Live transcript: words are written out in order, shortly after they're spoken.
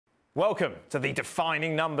Welcome to the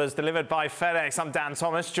Defining Numbers delivered by FedEx. I'm Dan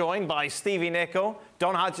Thomas, joined by Stevie Nicol,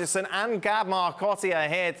 Don Hutchison and Gab Marcotti are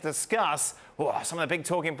here to discuss some of the big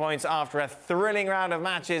talking points after a thrilling round of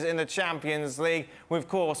matches in the Champions League. We, of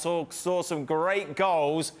course, saw some great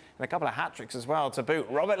goals and a couple of hat-tricks as well to boot.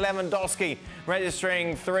 Robert Lewandowski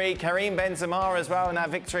registering 3, Karim Benzema as well in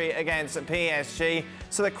that victory against PSG.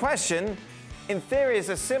 So the question, in theory, is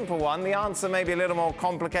a simple one. The answer may be a little more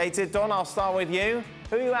complicated. Don, I'll start with you.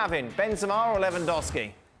 Who are you having, Benzema or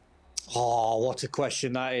Lewandowski? Oh, what a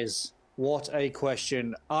question that is. What a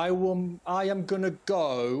question. I am going to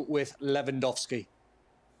go with Lewandowski.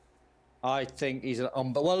 I think he's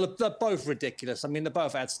well, they're both ridiculous. I mean, they're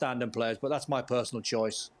both outstanding players, but that's my personal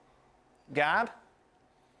choice. Gab?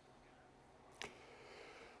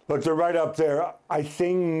 Look, they're right up there. I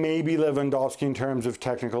think maybe Lewandowski, in terms of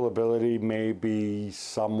technical ability, may be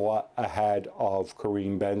somewhat ahead of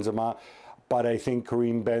Karim Benzema. But I think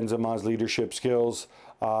Karim Benzema's leadership skills,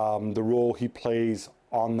 the role he plays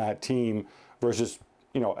on that team versus,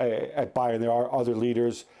 at Bayern, there are other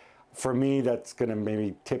leaders. For me, that's going to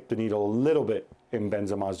maybe tip the needle a little bit in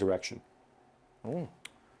Benzema's direction.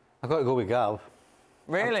 I've got to go with Gab.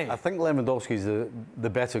 Really? I think Lewandowski's the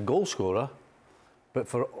better goal scorer, but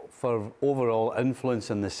for overall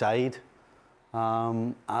influence in the side,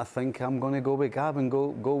 I think I'm going to go with Gab and go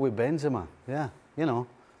with Benzema. Yeah,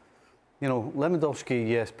 Lewandowski,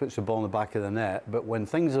 yes, puts the ball in the back of the net, but when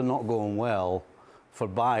things are not going well for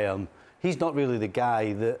Bayern, he's not really the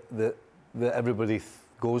guy that everybody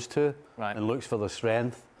goes to and looks for the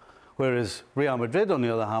strength. Whereas Real Madrid, on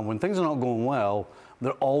the other hand, when things are not going well,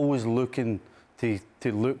 they're always looking to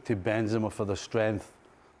look to Benzema for the strength.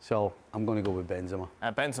 So I'm going to go with Benzema.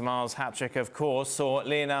 Benzema's hat-trick, of course, saw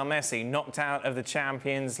Lionel Messi knocked out of the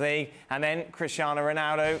Champions League, and then Cristiano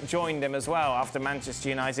Ronaldo joined him as well after Manchester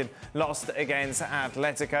United lost against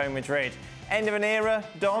Atletico Madrid. End of an era,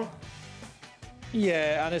 Don?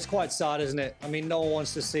 Yeah, and it's quite sad, isn't it? I mean, no one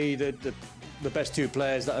wants to see the best two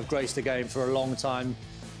players that have graced the game for a long time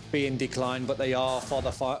be in decline, but they are.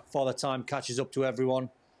 Father Time catches up to everyone.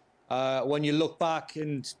 When you look back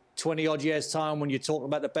and 20-odd years' time, when you're talking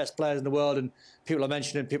about the best players in the world and people are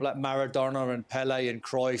mentioning people like Maradona and Pele and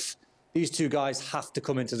Cruyff, these two guys have to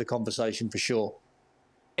come into the conversation for sure.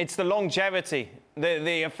 It's the longevity,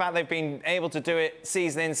 the fact they've been able to do it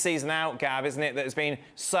season in, season out, Gab, isn't it, that has been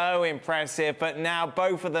so impressive, but now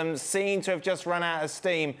both of them seem to have just run out of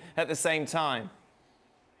steam at the same time.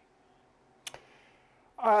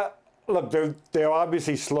 Look, they're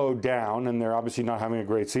obviously slowed down, and they're obviously not having a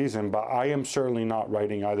great season, but I am certainly not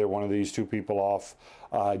writing either one of these two people off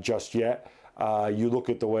just yet. You look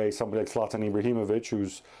at the way somebody like Zlatan Ibrahimovic,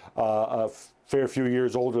 who's a fair few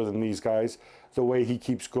years older than these guys, the way he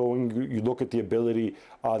keeps going, you look at the ability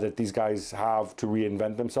that these guys have to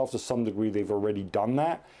reinvent themselves. To some degree, they've already done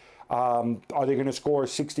that. Are they going to score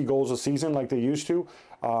 60 goals a season like they used to?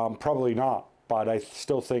 Probably not. But I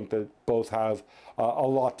still think that both have a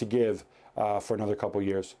lot to give for another couple of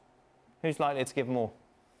years. Who's likely to give more?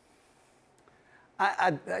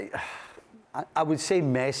 I would say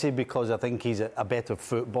Messi, because I think he's a better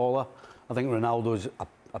footballer. I think Ronaldo's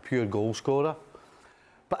a pure goal scorer.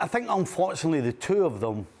 But I think, unfortunately, the two of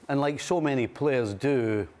them, and like so many players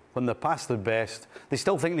do, when they're past their best, they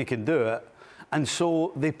still think they can do it. And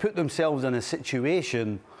so they put themselves in a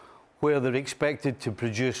situation where they're expected to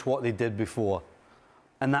produce what they did before.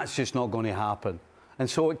 And that's just not going to happen. And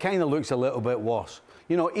so it kind of looks a little bit worse.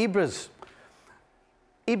 Ibra's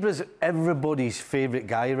everybody's favourite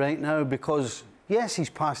guy right now because, yes, he's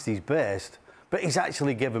past his best, but he's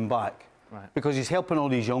actually giving back. Right. Because he's helping all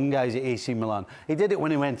these young guys at AC Milan. He did it when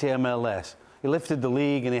he went to MLS. He lifted the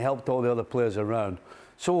league and he helped all the other players around.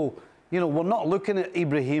 So, we're not looking at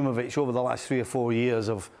Ibrahimovic over the last 3 or 4 years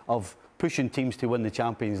of pushing teams to win the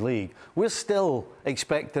Champions League. We're still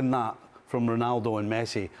expecting that from Ronaldo and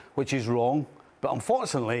Messi, which is wrong. But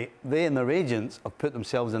unfortunately, they and their agents have put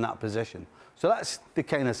themselves in that position. So that's the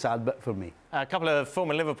kind of sad bit for me. A couple of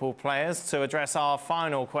former Liverpool players to address our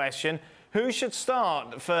final question. Who should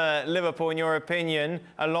start for Liverpool, in your opinion,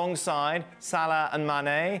 alongside Salah and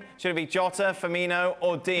Mane? Should it be Jota, Firmino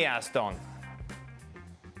or Diaz, Don?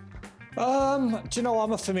 Do you know,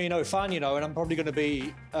 I'm a Firmino fan, and I'm probably going to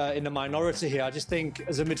be in the minority here. I just think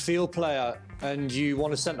as a midfield player, and you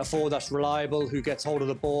want a centre-forward that's reliable, who gets hold of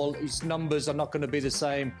the ball, his numbers are not going to be the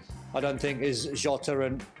same, I don't think, as Jota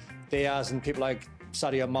and Diaz and people like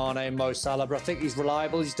Sadio Mane and Mo Salah, but I think he's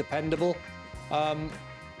reliable, he's dependable.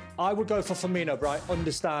 I would go for Firmino, but I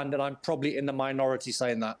understand that I'm probably in the minority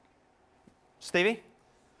saying that. Stevie?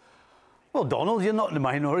 Well, Donald, you're not in the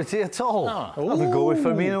minority at all. I would go with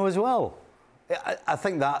Firmino as well. I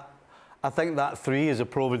think that I think that 3 is a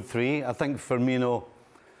proven 3. I think Firmino,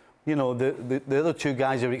 you know, the other 2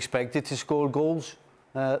 guys are expected to score goals.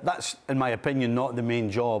 That's, in my opinion, not the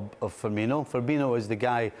main job of Firmino. Firmino is the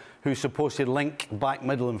guy who's supposed to link back,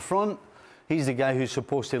 middle and front. He's the guy who's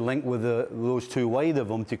supposed to link with those 2 wide of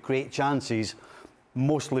him to create chances,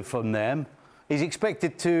 mostly from them. He's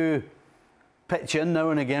expected to pitch in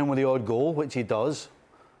now and again with the odd goal, which he does.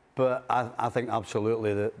 But I think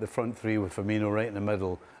absolutely the front 3 with Firmino right in the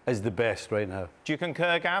middle is the best right now. Do you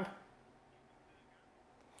concur, Gab?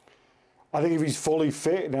 I think if he's fully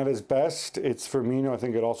fit and at his best, it's Firmino. I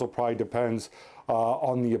think it also probably depends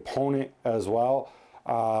on the opponent as well.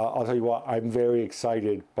 I'll tell you what, I'm very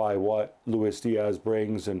excited by what Luis Diaz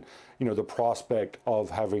brings, and you know, the prospect of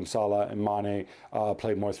having Salah and Mane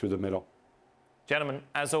play more through the middle. Gentlemen,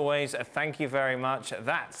 as always, thank you very much.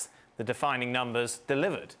 That's the defining numbers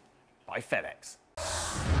delivered by FedEx.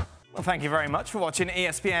 Well, thank you very much for watching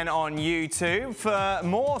ESPN on YouTube. For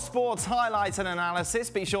more sports highlights and analysis,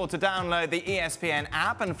 be sure to download the ESPN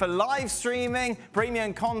app. And for live streaming,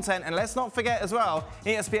 premium content, and let's not forget as well,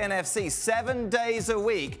 ESPN FC 7 days a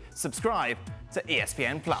week. Subscribe to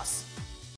ESPN Plus.